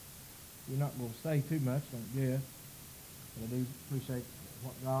you're not going to say too much, don't guess. But I do appreciate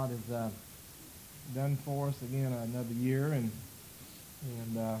what God has done for us again another year, and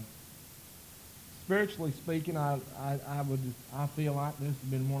spiritually speaking, I feel like this has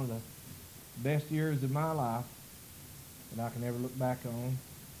been one of the best years of my life that I can ever look back on.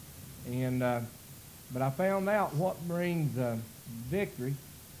 And but I found out what brings victory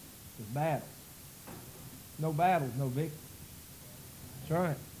is battles. No battles, no victory. That's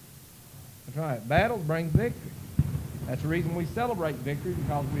right. That's right. Battles bring victory. That's the reason we celebrate victory,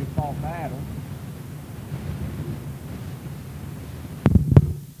 because we have fought battles.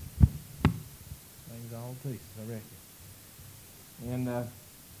 Things all to pieces, I reckon. And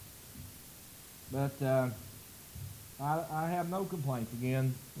but I have no complaints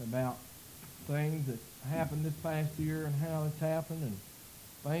again about things that happened this past year and how it's happened, and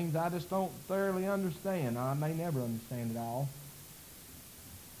things I just don't thoroughly understand. I may never understand it all.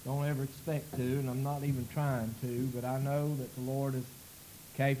 Don't ever expect to, and I'm not even trying to, but I know that the Lord is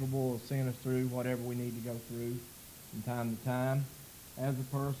capable of seeing us through whatever we need to go through from time to time, as a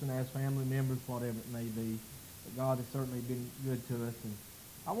person, as family members, whatever it may be. But God has certainly been good to us. And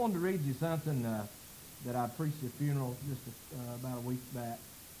I wanted to read you something that I preached at a funeral just about a week back.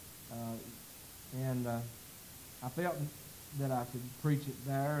 And I felt that I could preach it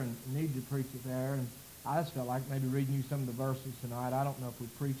there and needed to preach it there. And I just felt like maybe reading you some of the verses tonight. I don't know if we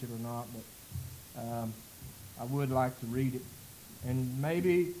preach it or not, but I would like to read it. And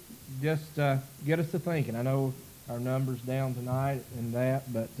maybe just get us to thinking. I know our number's down tonight and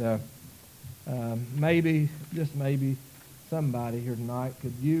that, but maybe, just maybe, somebody here tonight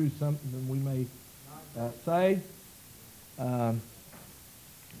could use something that we may say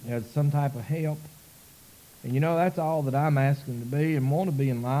as some type of help. And that's all that I'm asking to be and want to be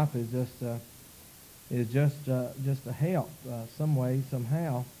in life, is just a help, some way,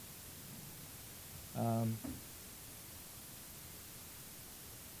 somehow.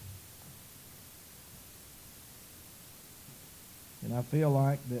 And I feel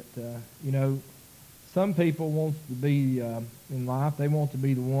like that, some people want to be in life, they want to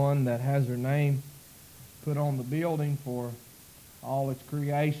be the one that has their name put on the building for all its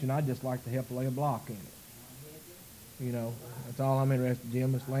creation. I'd just like to help lay a block in it. That's all I'm interested in,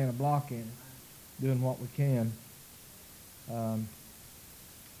 Jim, is laying a block in it, doing what we can. I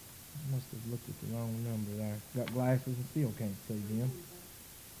must have looked at the wrong number there. Got glasses and still can't see, Jim.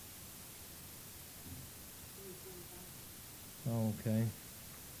 Okay.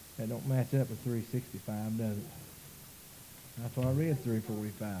 That don't match up with 365, does it? That's why I read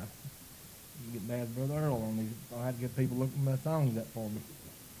 345. You get bad Brother Earl on these. I'll have to get people looking my songs up for me.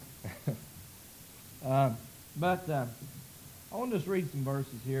 But I want to just read some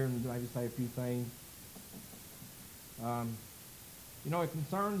verses here and maybe say a few things. It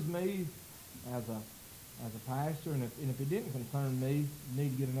concerns me as a pastor, and if it didn't concern me, you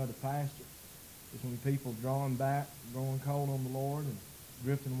need to get another pastor. It's when people drawing back, growing cold on the Lord, and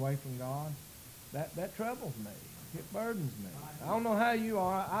drifting away from God. That troubles me. It burdens me. I don't know how you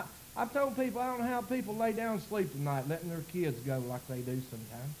are. I've told people I don't know how people lay down and sleep tonight, letting their kids go like they do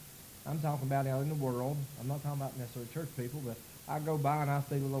sometimes. I'm talking about out in the world. I'm not talking about necessarily church people, but I go by and I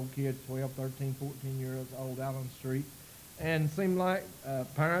see little kids, 12, 13, 14 years old, out on the street, and it seems like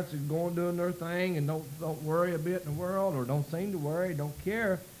parents are going doing their thing and don't worry a bit in the world, or don't seem to worry, don't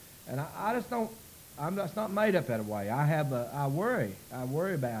care, and I just don't. I'm just not made up that way. I worry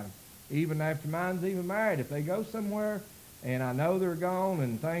about them. Even after mine's even married, if they go somewhere and I know they're gone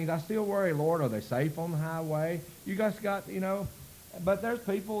and things, I still worry, Lord, are they safe on the highway? You guys got, but there's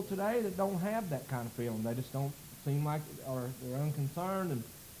people today that don't have that kind of feeling. They just don't seem like, or they're unconcerned.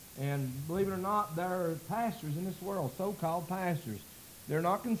 And believe it or not, there are pastors in this world, so-called pastors. They're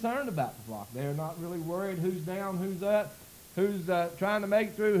not concerned about the flock. They're not really worried who's down, who's up, who's trying to make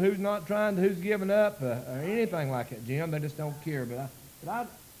it through, who's not trying to, who's giving up, or anything like that, Jim. They just don't care. But I'm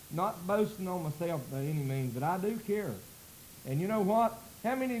not boasting on myself by any means, but I do care. And you know what?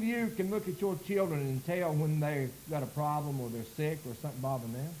 How many of you can look at your children and tell when they've got a problem or they're sick or something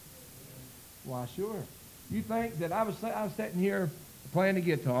bothering them? Why, sure. You think that I was sitting here playing the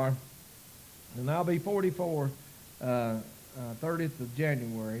guitar, and I'll be 44 30th of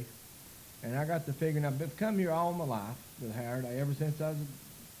January, and I got to figuring I've come here all my life with Howard. Ever since I was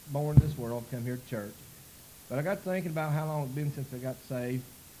born in this world, I've come here to church. But I got thinking about how long it's been since I got saved,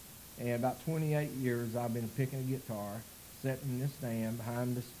 and about 28 years I've been picking a guitar, sitting in this stand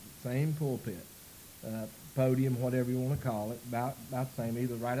behind this same pulpit, podium, whatever you want to call it, about the same,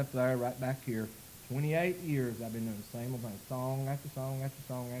 either right up there, right back here. 28 years I've been doing the same old thing, song after song after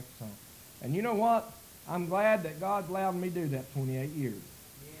song after song. And you know what? I'm glad that God's allowed me to do that 28 years.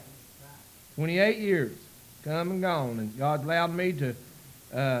 28 years, come and gone, and God's allowed me to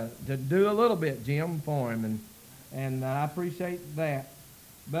do a little bit, Jim, for him, and I appreciate that.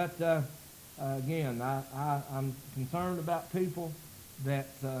 But again, I'm concerned about people that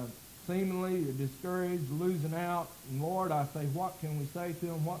seemingly are discouraged, losing out. And Lord, I say, what can we say to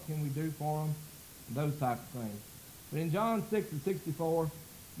them? What can we do for them? Those type of things. But in John 6:64,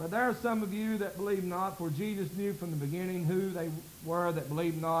 but there are some of you that believe not, for Jesus knew from the beginning who they were that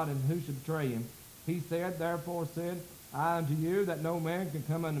believed not and who should betray him. He said, therefore said I unto you, that no man can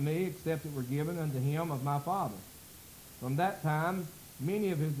come unto me except it were given unto him of my Father. From that time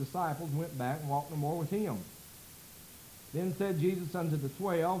many of his disciples went back and walked no more with him. Then said Jesus unto the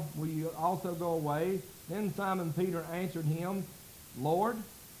 12, will you also go away? Then Simon Peter answered him, Lord,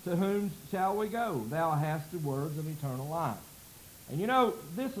 to whom shall we go? Thou hast the words of eternal life. And you know,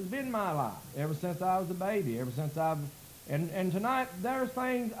 this has been my life ever since I was a baby, and tonight there's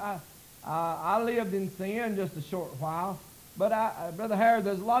things, I lived in sin just a short while, but Brother Harry,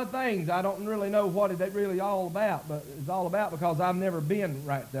 there's a lot of things I don't really know what it's really all about, but it's all about because I've never been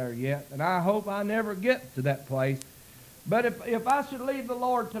right there yet, and I hope I never get to that place. But if I should leave the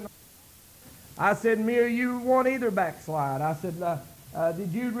Lord tonight, I said, Mia, you won't either backslide. I said,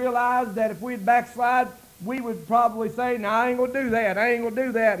 did you realize that if we'd backslide, we would probably say, no, I ain't going to do that, I ain't going to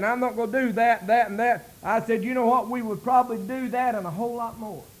do that, and I'm not going to do that, and that. I said, you know what, we would probably do that and a whole lot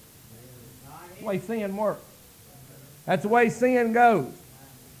more. That's the way sin works. That's the way sin goes.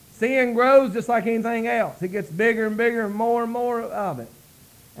 Sin grows just like anything else. It gets bigger and bigger and more of it.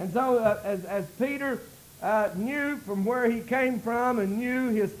 And so as Peter knew from where he came from and knew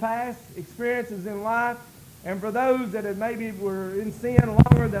his past experiences in life, and for those that maybe were in sin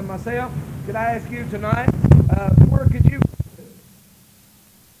longer than myself, could I ask you tonight, where could you go to?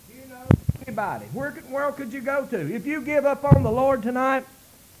 Do you know anybody? Where in the world could you go to? If you give up on the Lord tonight,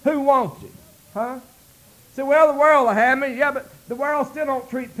 who wants you? Huh? So, well, the world will have me. Yeah, but the world still don't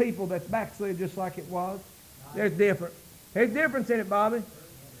treat people that's backslid just like it was. There's different. There's difference in it, Bobby.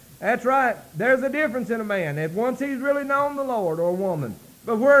 That's right. There's a difference in a man. If once he's really known the Lord or a woman.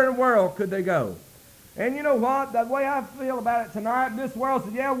 But where in the world could they go? And you know what? The way I feel about it tonight, this world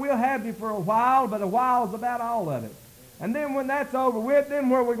says, yeah, we'll have you for a while, but a while is about all of it. And then when that's over with, then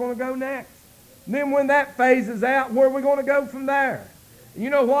where are we going to go next? And then when that phases out, where are we going to go from there? You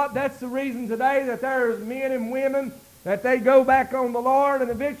know what? That's the reason today that there's men and women that they go back on the Lord,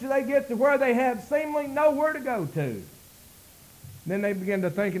 and eventually they get to where they have seemingly nowhere to go to. Then they begin to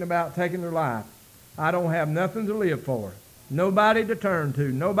thinking about taking their life. I don't have nothing to live for. Nobody to turn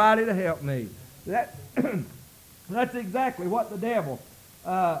to. Nobody to help me. That's exactly what the devil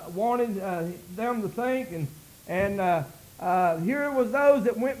wanted them to think. And here it was those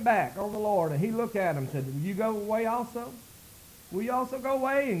that went back on the Lord. And he looked at them and said, will you go away also? Will you also go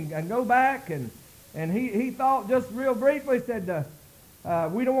away and go back? And he thought just real briefly, said,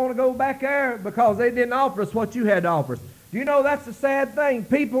 we don't want to go back there because they didn't offer us what you had to offer us. Do you know that's the sad thing?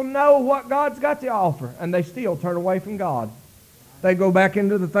 People know what God's got to offer, and they still turn away from God. They go back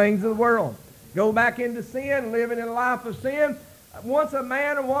into the things of the world. Go back into sin, living in a life of sin. Once a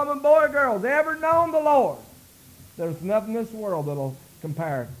man, a woman, boy, or girl has ever known the Lord, there's nothing in this world that will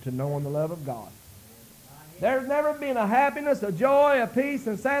compare to knowing the love of God. There's never been a happiness, a joy, a peace,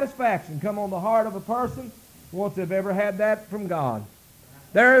 and satisfaction come on the heart of a person once they've ever had that from God.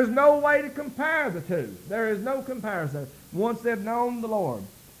 There is no way to compare the two. There is no comparison once they've known the Lord.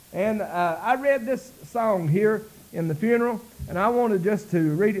 And I read this song here in the funeral, and I wanted just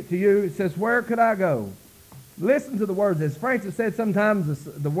to read it to you. It says, where could I go? Listen to the words. As Francis said, sometimes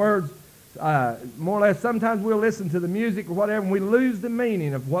the words, more or less, sometimes we'll listen to the music or whatever, and we lose the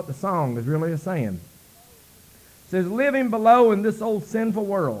meaning of what the song is really saying. It says, living below in this old sinful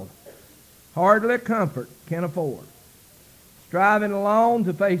world, hardly a comfort can afford. Striving alone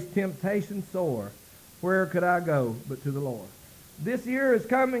to face temptation sore, where could I go but to the Lord? This year is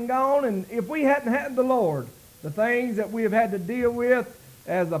come and gone, and if we hadn't had the Lord, the things that we have had to deal with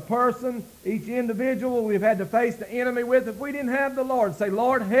as a person, each individual we've had to face the enemy with, if we didn't have the Lord, say,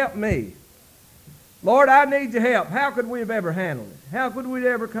 Lord, help me. Lord, I need your help. How could we have ever handled it? How could we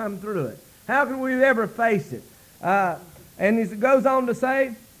ever come through it? How could we ever face it? And he goes on to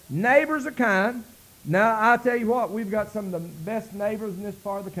say, neighbors are kind. Now, I'll tell you what, we've got some of the best neighbors in this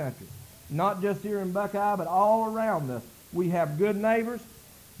part of the country. Not just here in Buckeye, but all around us. We have good neighbors.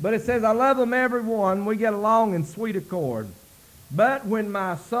 But it says, I love them every one. We get along in sweet accord. But when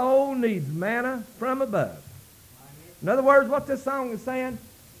my soul needs manna from above. In other words, what this song is saying,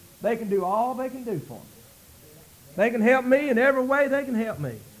 they can do all they can do for me. They can help me in every way they can help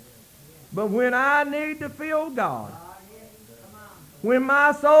me. But when I need to feel God, When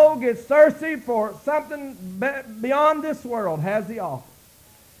my soul gets thirsty for something beyond this world has the offer.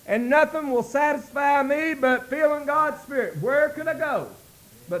 And nothing will satisfy me but feeling God's Spirit. Where could I go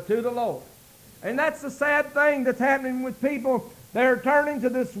but to the Lord? And that's the sad thing that's happening with people. They're turning to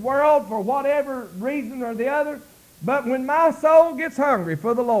this world for whatever reason or the other. But when my soul gets hungry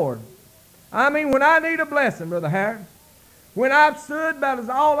for the Lord, I mean when I need a blessing, Brother Harry, when I've stood about as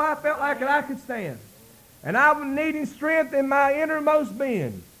all I felt like I could stand, and I'm needing strength in my innermost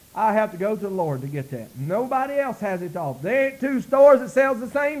being, I have to go to the Lord to get that. Nobody else has it all. There ain't two stores that sells the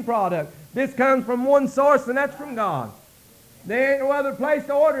same product. This comes from one source, and that's from God. There ain't no other place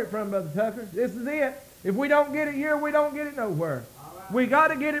to order it from, Brother Tucker. This is it. If we don't get it here, we don't get it nowhere. We got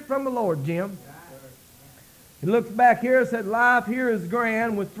to get it from the Lord, Jim. He looks back here and said, life here is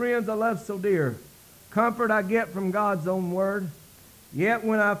grand with friends I love so dear. Comfort I get from God's own word. Yet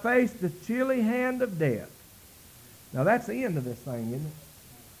when I face the chilly hand of death. Now that's the end of this thing, isn't it?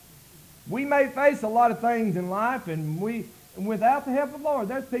 We may face a lot of things in life, and without the help of the Lord,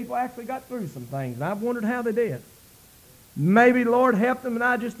 there's people actually got through some things, and I've wondered how they did. Maybe the Lord helped them, and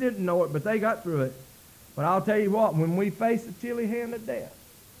I just didn't know it, but they got through it. But I'll tell you what, when we face the chilly hand of death,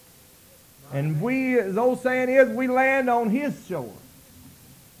 and we, as the old saying is, we land on His shore,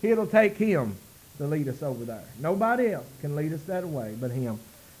 it'll take Him to lead us over there. Nobody else can lead us that way but Him.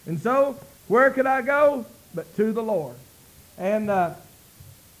 And so, where could I go but to the Lord? And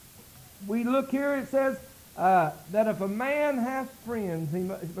we look here, it says that if a man has friends, he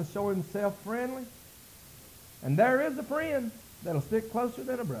must show himself friendly. And there is a friend that'll stick closer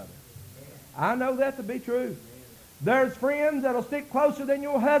than a brother. I know that to be true. There's friends that'll stick closer than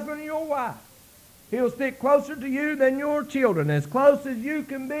your husband and your wife. He'll stick closer to you than your children, as close as you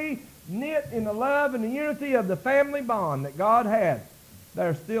can be, knit in the love and the unity of the family bond that God had.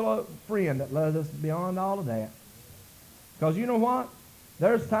 There's still a friend that loves us beyond all of that. Because you know what?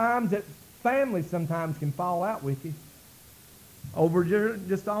 There's times that families sometimes can fall out with you over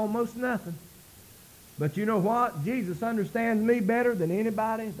just almost nothing. But you know what? Jesus understands me better than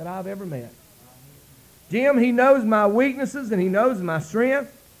anybody that I've ever met. Jim, He knows my weaknesses and He knows my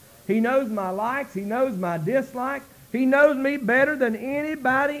strength. He knows my likes. He knows my dislikes. He knows me better than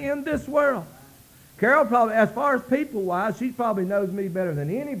anybody in this world. Carol probably, as far as people-wise, she probably knows me better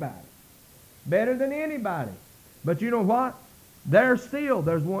than anybody. Better than anybody. But you know what? There's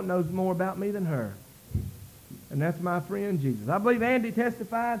one knows more about me than her. And that's my friend Jesus. I believe Andy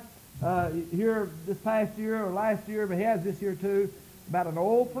testified here this past year or last year, but he has this year too, about an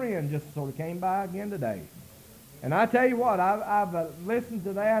old friend just sort of came by again today. And I tell you what, I've listened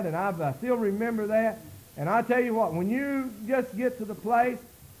to that, and I still remember that. And I tell you what, when you just get to the place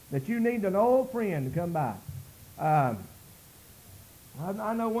that you need an old friend to come by, I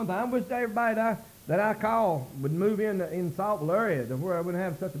know one thing. I wish everybody that I call would move in Saltville area to where I wouldn't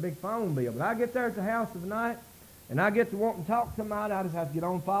have such a big phone bill. But I get there at the house of the night, and I get to want to talk to somebody. I just have to get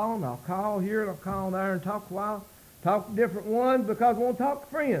on the phone. I'll call here and I'll call there and talk a while. Talk to different ones because I want to talk to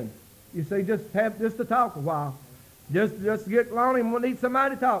friends. You see, just to talk a while. Just get lonely and need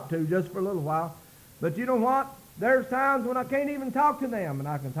somebody to talk to just for a little while. But you know what? There's times when I can't even talk to them, and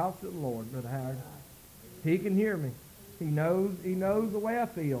I can talk to the Lord, Brother Howard. He can hear me. He knows the way I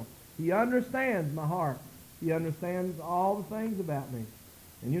feel. He understands my heart. He understands all the things about me.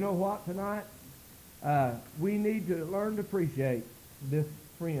 And you know what, tonight? We need to learn to appreciate this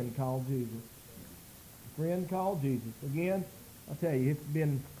friend called Jesus. A friend called Jesus. Again, I'll tell you, it's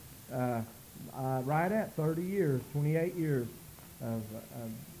been right at 30 years, 28 years of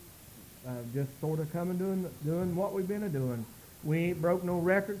just sort of coming doing what we've been doing. We ain't broke no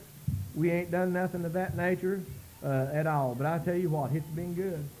records. We ain't done nothing of that nature at all. But I tell you what, it's been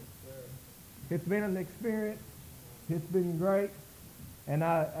good. It's been an experience. It's been great. And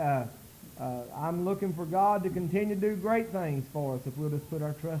I'm looking for God to continue to do great things for us if we'll just put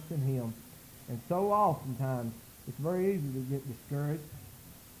our trust in Him. And so oftentimes, it's very easy to get discouraged,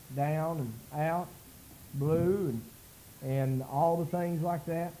 down and out, blue, and all the things like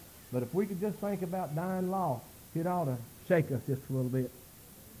that. But if we could just think about dying lost, it ought to shake us just a little bit.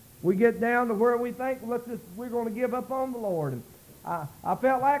 We get down to where we think we're going to give up on the Lord. And I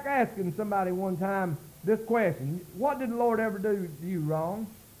felt like asking somebody one time this question: what did the Lord ever do to you wrong?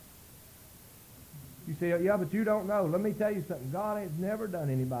 You say, yeah, but you don't know. Let me tell you something. God has never done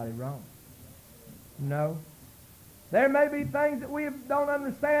anybody wrong. No. There may be things that we don't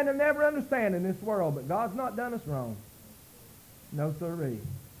understand and never understand in this world, but God's not done us wrong. No, sirree.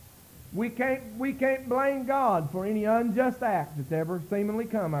 We can't blame God for any unjust act that's ever seemingly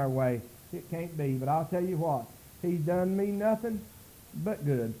come our way. It can't be. But I'll tell you what, He's done me nothing but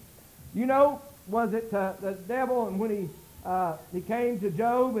good. You know, was it the devil, and when he he came to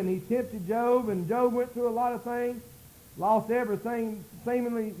Job and he tempted Job, and Job went through a lot of things, lost everything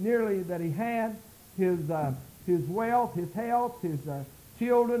seemingly nearly that he had, his wealth, his health, his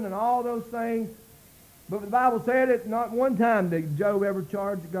children, and all those things. But the Bible said that not one time did Job ever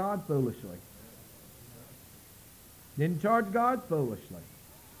charge God foolishly. Didn't charge God foolishly.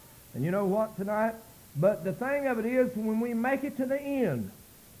 And you know what tonight? But the thing of it is, when we make it to the end,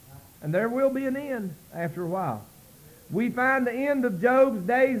 and there will be an end after a while, we find the end of Job's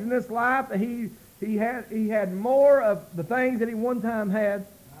days in this life. He had more of the things that he one time had,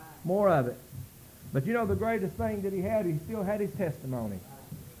 more of it. But you know the greatest thing that he had? He still had his testimony.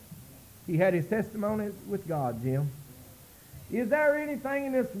 He had his testimony with God, Jim. Is there anything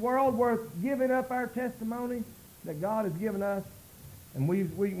in this world worth giving up our testimony that God has given us? And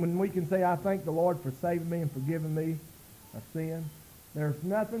when we can say, I thank the Lord for saving me and forgiving me of sin, there's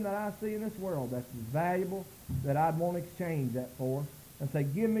nothing that I see in this world that's as valuable that I'd want to exchange that for and say,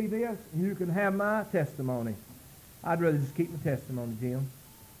 give me this and you can have my testimony. I'd rather just keep my testimony, Jim.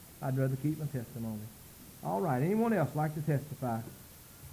 I'd rather keep my testimony. All right, anyone else like to testify?